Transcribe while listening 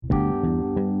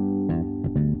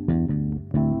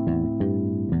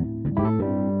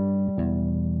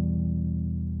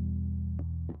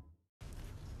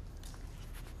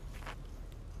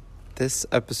This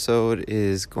episode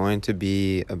is going to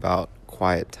be about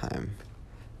quiet time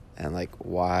and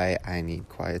why I need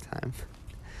quiet time.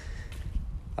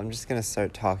 I'm just going to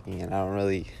start talking and I don't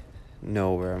really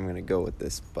know where I'm going to go with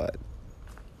this, but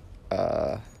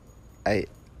I'm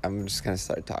just going to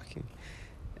start talking.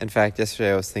 In fact,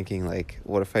 yesterday I was thinking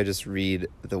what if I just read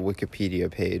the Wikipedia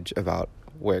page about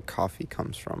where coffee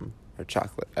comes from or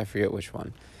chocolate? I forget which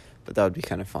one, but that would be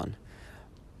kind of fun.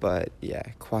 But yeah,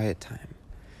 quiet time.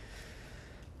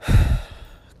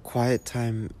 Quiet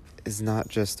time is not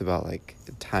just about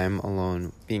time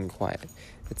alone being quiet.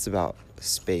 It's about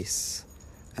space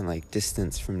and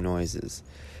distance from noises.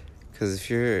 Because if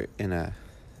you're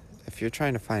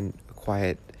trying to find a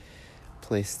quiet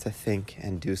place to think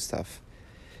and do stuff,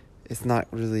 it's not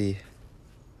really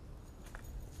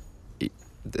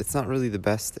the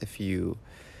best if you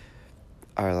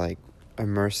are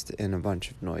immersed in a bunch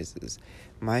of noises.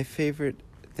 My favorite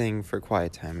thing for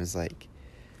quiet time is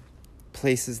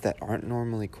places that aren't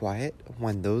normally quiet.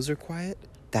 When those are quiet,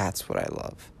 that's what I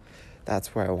love.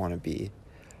 That's where I want to be.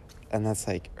 And that's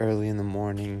early in the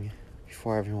morning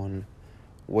before everyone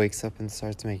wakes up and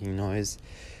starts making noise.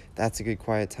 That's a good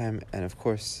quiet time. And of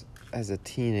course, as a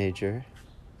teenager,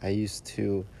 I used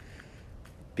to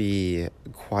be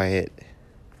quiet.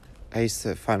 I used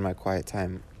to find my quiet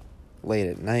time late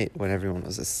at night when everyone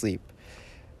was asleep.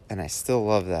 And I still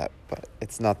love that, but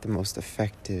it's not the most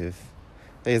effective.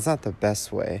 It's not the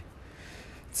best way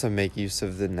to make use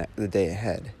of the day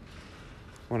ahead.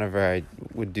 Whenever I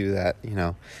would do that,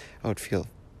 I would feel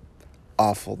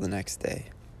awful the next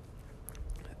day.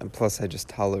 And plus, I just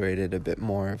tolerated a bit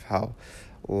more of how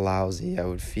lousy I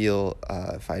would feel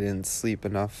if I didn't sleep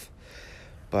enough.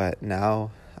 But now,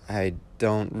 I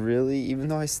don't really, even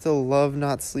though I still love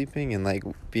not sleeping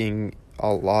and being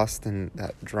all lost in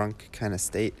that drunk kind of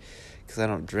state, because I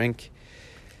don't drink.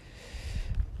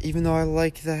 Even though I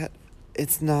like that,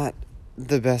 it's not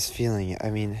the best feeling. I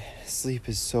mean, sleep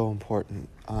is so important.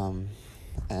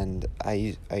 And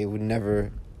I would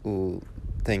never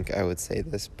think I would say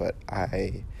this, but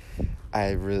I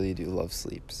really do love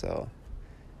sleep. So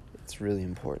it's really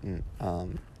important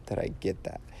that I get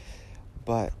that.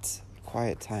 But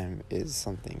quiet time is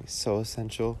something so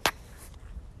essential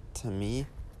to me.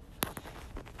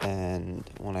 And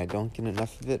when I don't get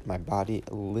enough of it, my body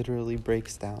literally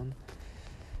breaks down.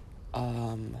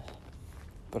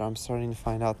 But I'm starting to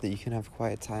find out that you can have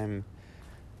quiet time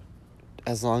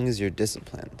as long as you're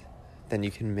disciplined. Then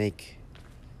you can make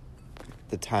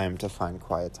the time to find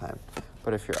quiet time.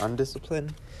 But if you're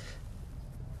undisciplined,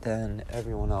 then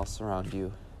everyone else around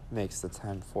you makes the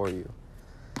time for you.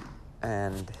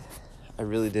 And I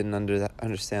really didn't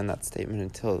understand that statement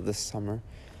until this summer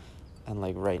and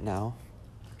right now.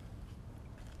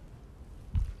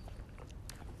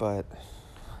 But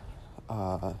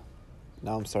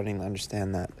now I'm starting to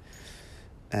understand that,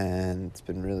 and it's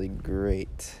been really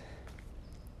great.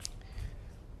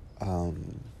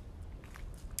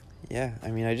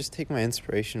 I just take my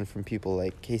inspiration from people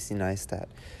like Casey Neistat.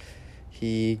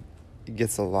 He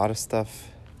gets a lot of stuff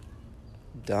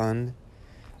done,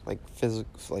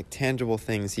 physical, tangible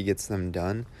things, he gets them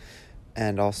done,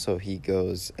 and also he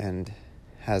goes and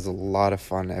has a lot of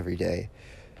fun every day,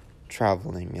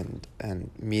 traveling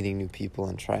and meeting new people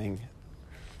and trying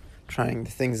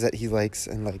the things that he likes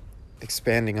and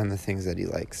expanding on the things that he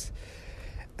likes.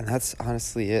 And that's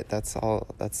honestly it. That's all.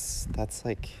 That's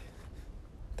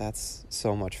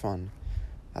so much fun.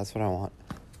 That's what I want.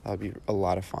 That would be a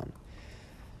lot of fun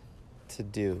to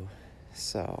do.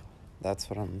 So that's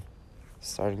what I'm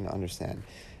starting to understand.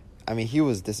 I mean, he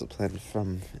was disciplined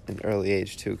from an early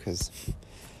age too, because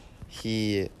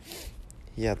he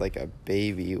had a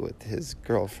baby with his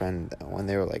girlfriend when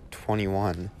they were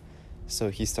 21. So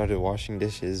he started washing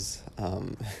dishes,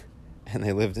 and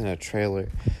they lived in a trailer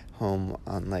home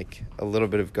on a little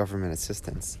bit of government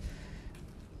assistance.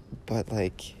 But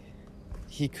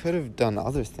he could have done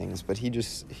other things, but he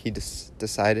just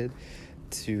decided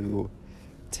to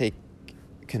take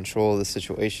control of the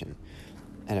situation.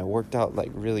 And it worked out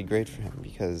really great for him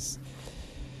because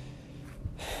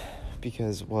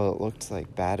well, it looked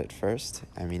bad at first.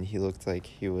 I mean, he looked like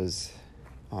he was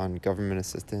on government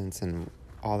assistance and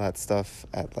all that stuff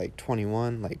at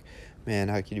 21. Man,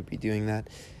 how could you be doing that?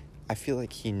 I feel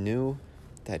he knew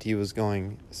that he was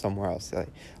going somewhere else. At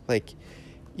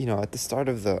the start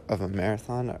of a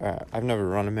marathon, or I've never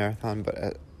run a marathon,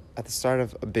 but at the start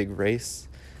of a big race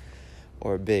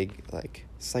or a big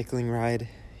cycling ride,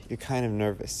 you're kind of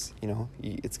nervous.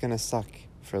 It's gonna suck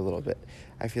for a little bit.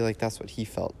 I feel that's what he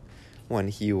felt when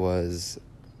he was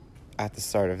at the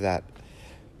start of that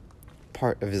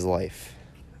part of his life.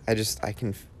 I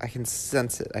can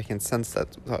sense it. I can sense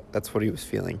that's what he was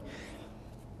feeling.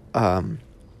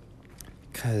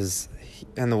 Because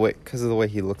of the way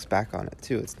he looks back on it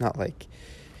too. It's not like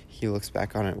he looks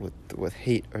back on it with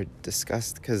hate or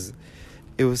disgust, because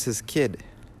it was his kid,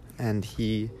 and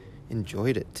he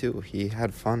enjoyed it too. He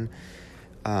had fun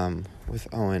with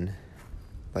Owen.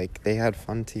 Like, they had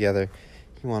fun together.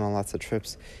 He went on lots of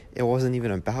trips. It wasn't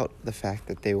even about the fact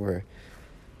that they were,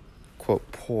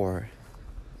 quote, poor.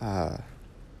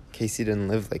 Casey didn't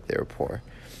live like they were poor.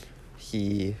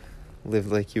 He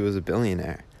lived like he was a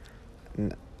billionaire.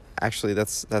 And actually,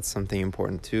 that's something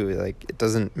important too. Like, it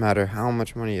doesn't matter how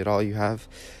much money at all you have.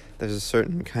 There's a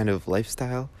certain kind of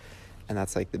lifestyle, and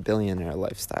that's like the billionaire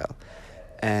lifestyle.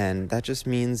 And that just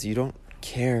means you don't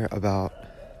care about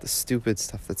the stupid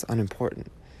stuff that's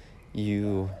unimportant.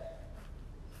 You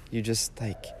just,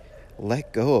 like,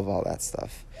 let go of all that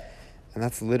stuff. And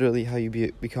that's literally how you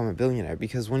become a billionaire.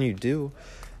 Because when you do,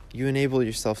 you enable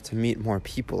yourself to meet more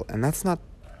people. And that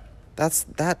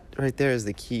right there is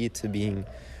the key to being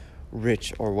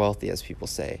rich or wealthy, as people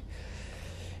say.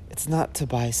 It's not to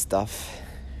buy stuff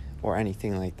or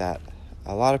anything like that.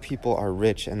 A lot of people are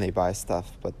rich and they buy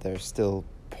stuff, but they're still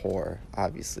poor,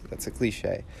 obviously. That's a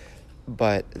cliche.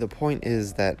 But the point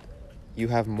is that you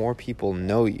have more people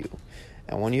know you.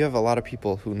 And when you have a lot of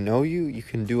people who know you, you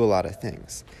can do a lot of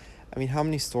things. I mean, how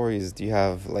many stories do you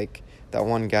have, like that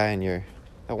one guy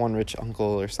that one rich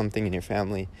uncle or something in your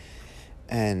family,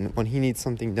 and when he needs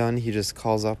something done, he just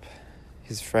calls up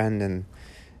his friend,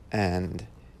 and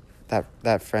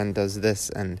that friend does this,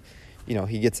 and, you know,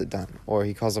 he gets it done. Or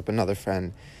he calls up another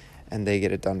friend, and they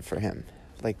get it done for him.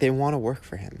 Like, they want to work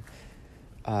for him.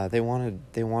 They want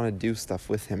to do stuff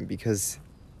with him because,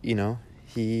 you know,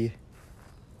 he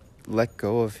let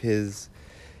go of his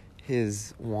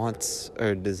wants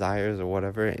or desires or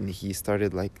whatever, and he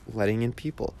started, like, letting in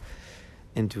people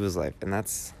into his life. And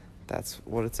that's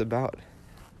what it's about.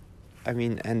 I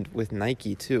mean, and with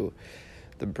Nike too,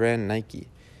 the brand Nike,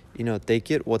 you know, they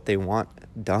get what they want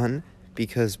done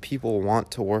because people want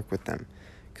to work with them,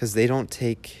 because they don't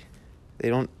take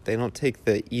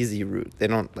the easy route. They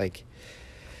don't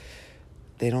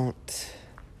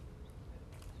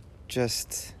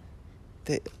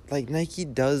Nike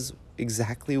does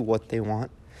exactly what they want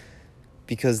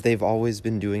because they've always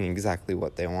been doing exactly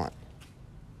what they want.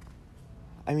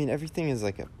 I mean, everything is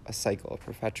like a cycle,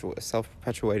 a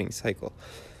self-perpetuating cycle.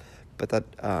 But that,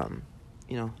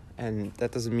 you know, and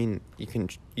that doesn't mean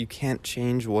you can't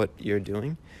change what you're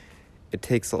doing. It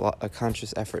takes a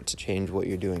conscious effort to change what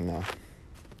you're doing now.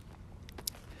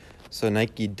 So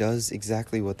Nike does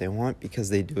exactly what they want because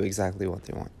they do exactly what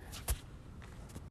they want.